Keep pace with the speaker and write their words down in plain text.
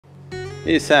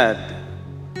He said,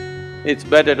 it's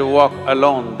better to walk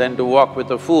alone than to walk with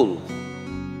a fool.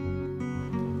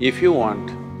 If you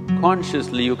want,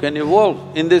 consciously you can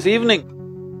evolve in this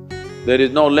evening. There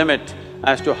is no limit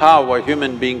as to how a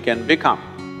human being can become.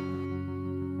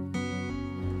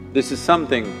 This is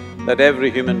something that every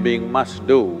human being must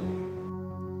do.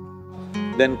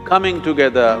 Then coming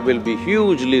together will be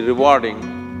hugely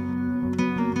rewarding.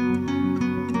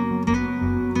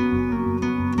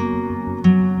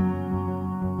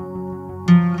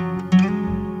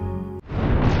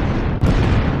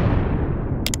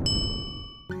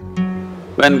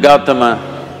 When Gautama,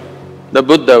 the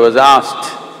Buddha, was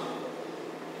asked,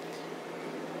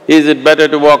 is it better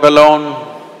to walk alone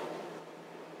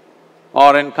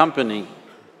or in company?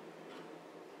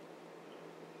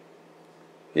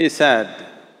 He said,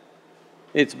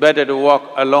 it's better to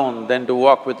walk alone than to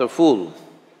walk with a fool.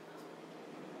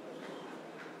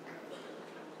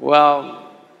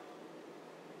 Well,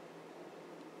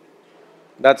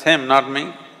 that's him, not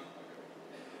me.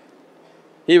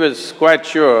 He was quite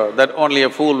sure that only a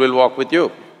fool will walk with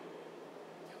you.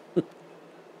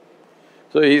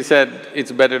 So he said,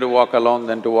 it's better to walk alone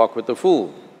than to walk with a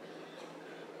fool.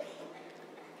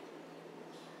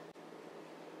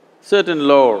 Certain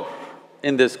lore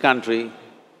in this country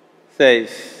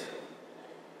says,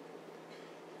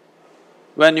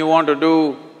 when you want to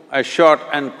do a short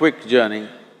and quick journey,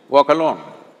 walk alone.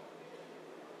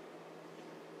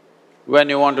 When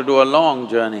you want to do a long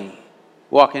journey,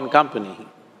 walk in company.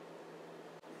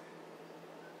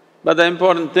 But the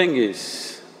important thing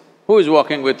is, who is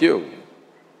walking with you?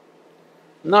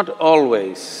 Not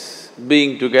always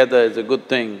being together is a good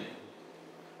thing.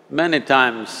 Many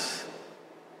times,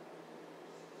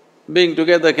 being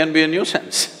together can be a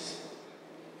nuisance.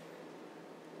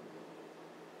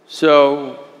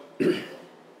 So,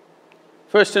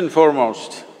 first and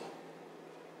foremost,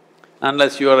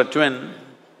 unless you are a twin,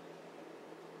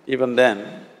 even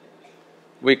then,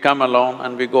 we come alone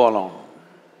and we go alone.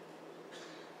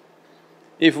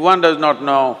 If one does not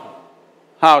know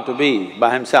how to be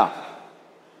by himself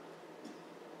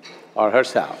or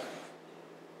herself,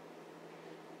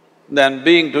 then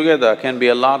being together can be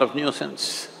a lot of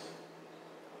nuisance.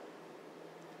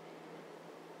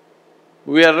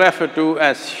 We are referred to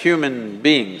as human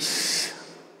beings.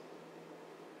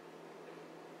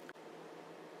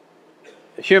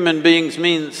 Human beings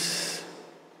means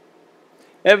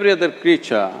every other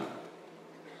creature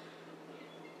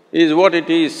is what it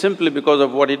is simply because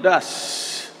of what it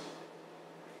does.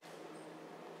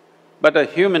 But a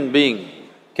human being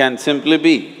can simply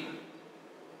be,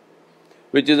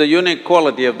 which is a unique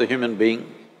quality of the human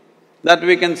being, that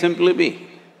we can simply be,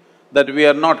 that we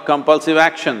are not compulsive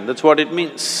action, that's what it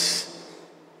means.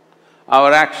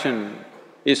 Our action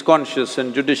is conscious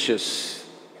and judicious.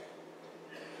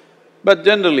 But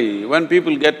generally, when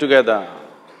people get together,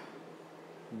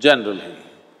 generally,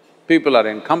 people are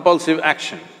in compulsive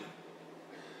action.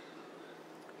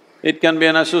 It can be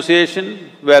an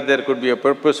association where there could be a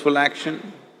purposeful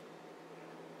action,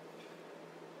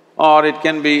 or it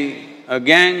can be a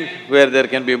gang where there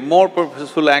can be more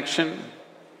purposeful action,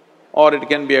 or it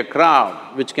can be a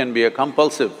crowd which can be a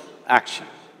compulsive action.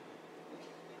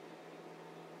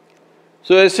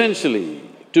 So essentially,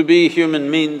 to be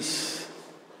human means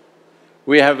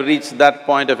we have reached that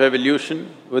point of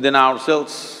evolution within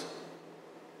ourselves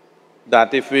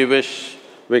that if we wish,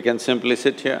 we can simply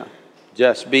sit here,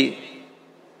 just be.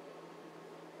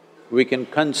 We can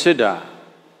consider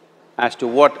as to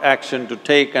what action to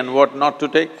take and what not to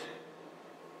take.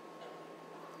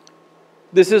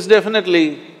 This is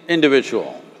definitely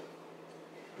individual.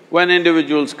 When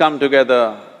individuals come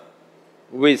together,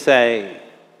 we say,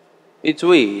 it's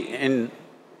we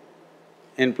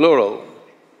in plural,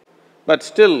 but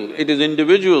still it is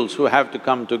individuals who have to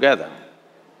come together.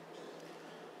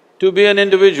 To be an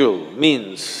individual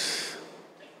means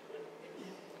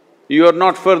you are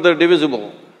not further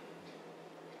divisible.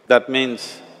 That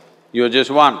means you're just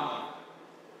one.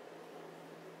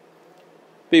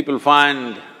 People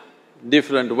find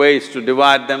different ways to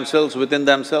divide themselves within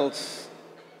themselves.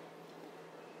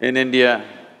 In India,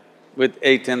 with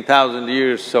 8,000–10,000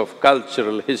 years of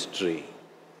cultural history,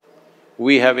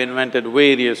 we have invented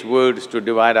various words to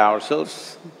divide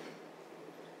ourselves.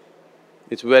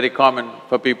 It's very common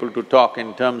for people to talk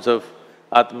in terms of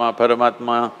Atma,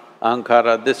 Paramatma,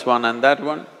 Ahankara, this one and that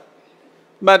one.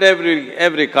 But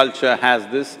every culture has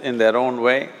this in their own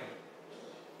way.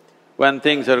 When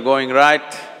things are going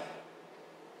right,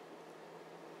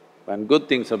 when good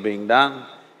things are being done,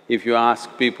 if you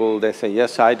ask people, they say,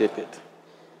 yes, I did it.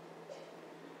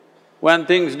 When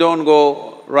things don't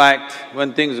go right,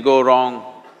 when things go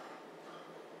wrong,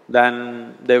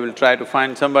 then they will try to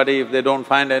find somebody. If they don't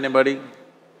find anybody,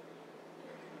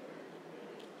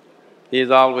 he is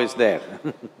always there.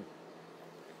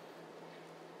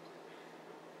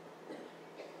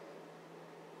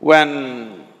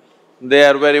 When they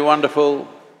are very wonderful,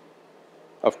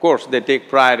 of course they take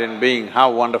pride in being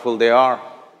how wonderful they are.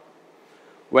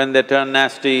 When they turn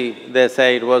nasty, they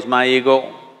say, "It was my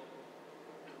ego."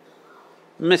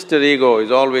 Mr. Ego is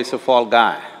always a fall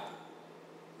guy.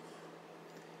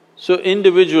 So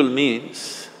individual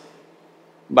means,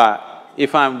 but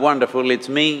if I'm wonderful, it's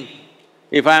me.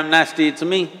 If I'm nasty, it's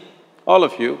me. All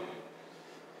of you.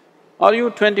 Are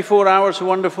you 24 hours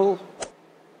wonderful?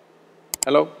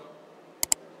 Hello?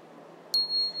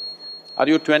 Are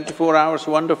you 24 hours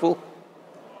wonderful?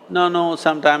 No,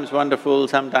 sometimes wonderful,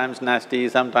 sometimes nasty,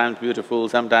 sometimes beautiful,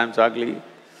 sometimes ugly.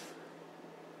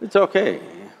 It's okay.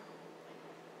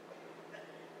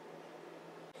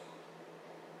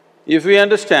 If we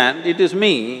understand it is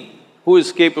me who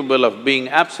is capable of being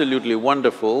absolutely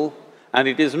wonderful and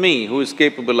it is me who is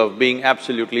capable of being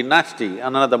absolutely nasty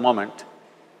another moment,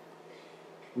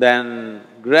 then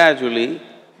gradually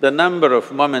the number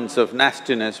of moments of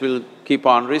nastiness will keep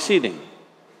on receding.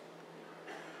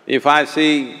 If I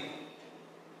see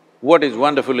what is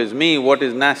wonderful is me, what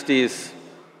is nasty is…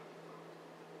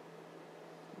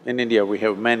 In India we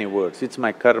have many words, it's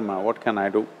my karma, what can I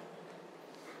do?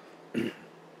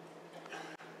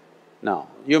 Now,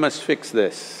 you must fix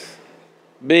this.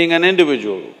 Being an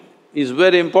individual is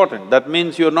very important, that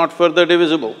means you're not further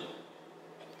divisible.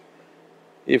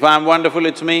 If I'm wonderful,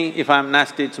 it's me, if I'm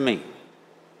nasty, it's me.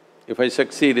 If I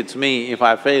succeed, it's me, if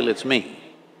I fail, it's me.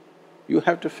 You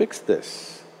have to fix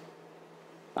this.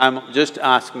 I'm just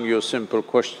asking you a simple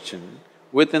question.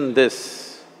 Within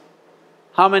this,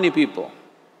 how many people?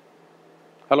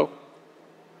 Hello?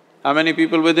 How many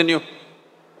people within you?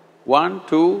 1,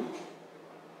 2,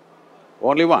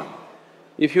 only one.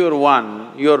 If you're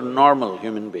one, you're normal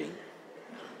human being.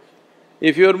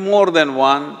 If you're more than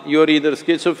one, you're either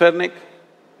schizophrenic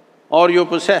or you're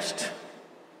possessed.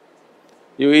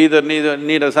 You either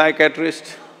need a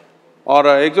psychiatrist or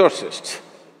an exorcist.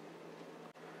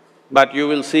 But you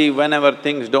will see whenever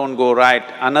things don't go right,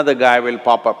 another guy will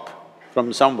pop up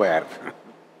from somewhere.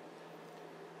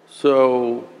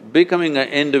 So, becoming an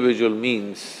individual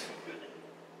means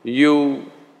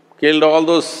you killed all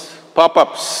those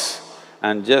pop-ups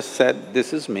and just said,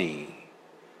 "This is me."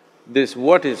 This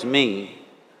what is me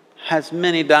has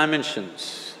many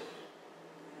dimensions.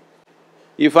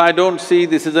 If I don't see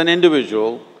this is an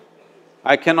individual,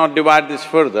 I cannot divide this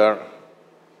further,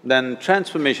 then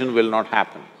transformation will not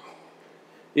happen.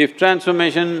 If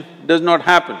transformation does not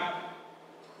happen,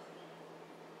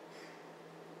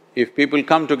 if people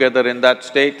come together in that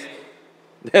state,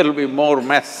 there will be more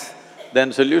mess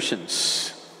than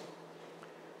solutions.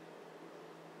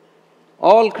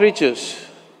 All creatures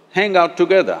hang out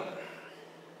together.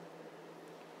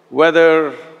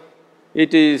 Whether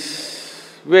it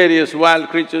is various wild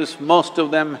creatures, most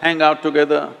of them hang out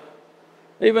together.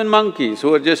 Even monkeys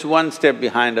who are just one step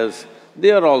behind us,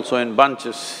 they are also in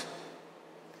bunches.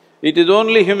 It is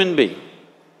only human being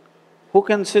who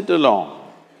can sit alone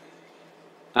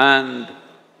and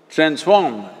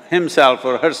transform himself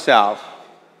or herself,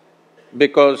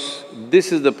 because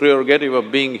this is the prerogative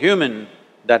of being human,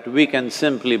 that we can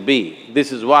simply be.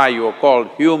 This is why you are called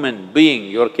human being,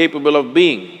 you are capable of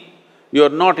being. You are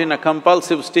not in a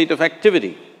compulsive state of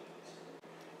activity.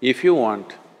 If you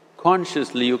want,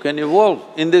 consciously you can evolve.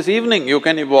 In this evening you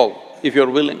can evolve, if you're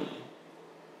willing.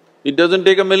 It doesn't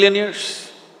take 1,000,000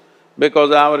 years,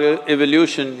 because our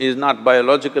evolution is not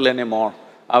biological anymore,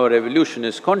 our evolution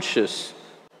is conscious.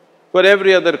 For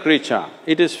every other creature,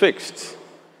 it is fixed.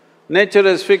 Nature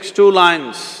has fixed 2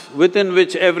 lines within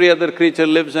which every other creature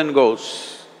lives and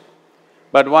goes.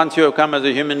 But once you have come as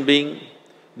a human being,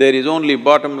 there is only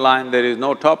bottom line, there is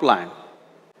no top line.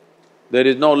 There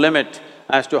is no limit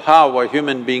as to how a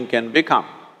human being can become.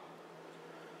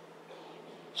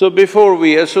 So before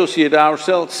we associate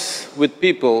ourselves with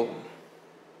people,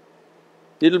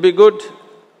 it'll be good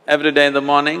every day in the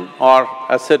morning or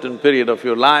a certain period of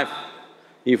your life,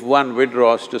 if one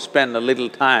withdraws to spend a little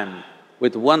time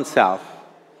with oneself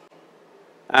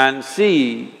and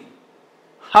see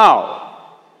how,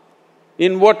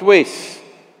 in what ways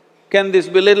can this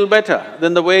be little better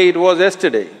than the way it was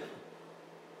yesterday,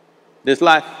 this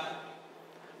life?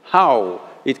 How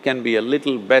it can be a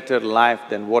little better life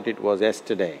than what it was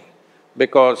yesterday?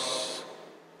 Because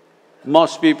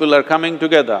most people are coming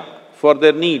together for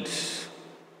their needs.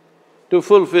 To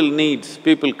fulfill needs,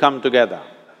 people come together.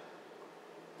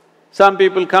 Some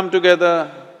people come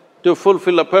together to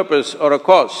fulfill a purpose or a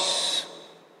cause.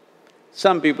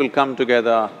 Some people come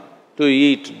together to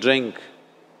eat, drink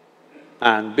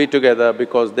and be together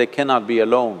because they cannot be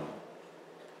alone.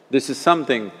 This is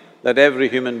something that every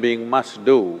human being must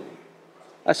do.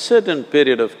 A certain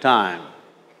period of time,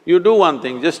 you do one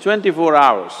thing, just 24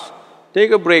 hours, take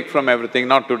a break from everything,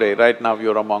 not today, right now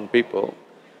you're among people.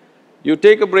 You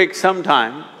take a break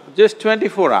sometime, just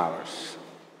 24 hours.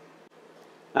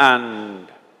 And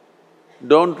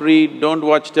don't read, don't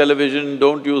watch television,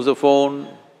 don't use the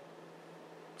phone.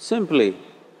 Simply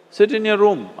sit in your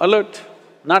room, alert,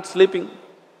 not sleeping.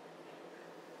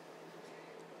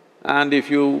 And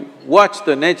if you watch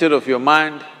the nature of your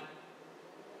mind,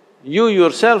 you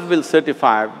yourself will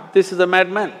certify, this is a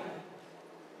madman.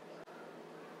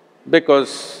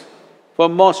 Because for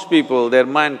most people, their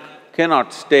mind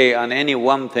cannot stay on any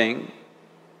one thing.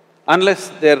 Unless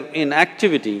they're in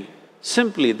activity,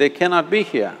 simply they cannot be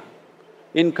here.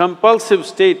 In compulsive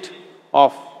state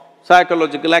of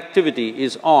psychological activity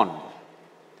is on.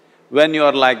 When you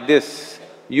are like this,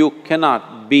 you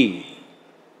cannot be.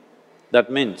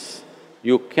 That means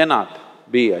you cannot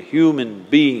be a human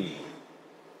being.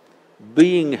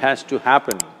 Being has to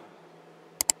happen.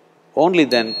 Only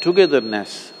then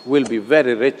togetherness will be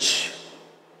very rich.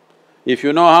 If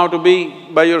you know how to be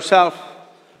by yourself,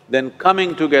 then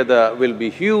coming together will be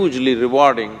hugely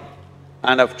rewarding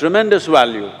and of tremendous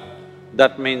value.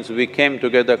 That means we came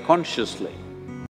together consciously.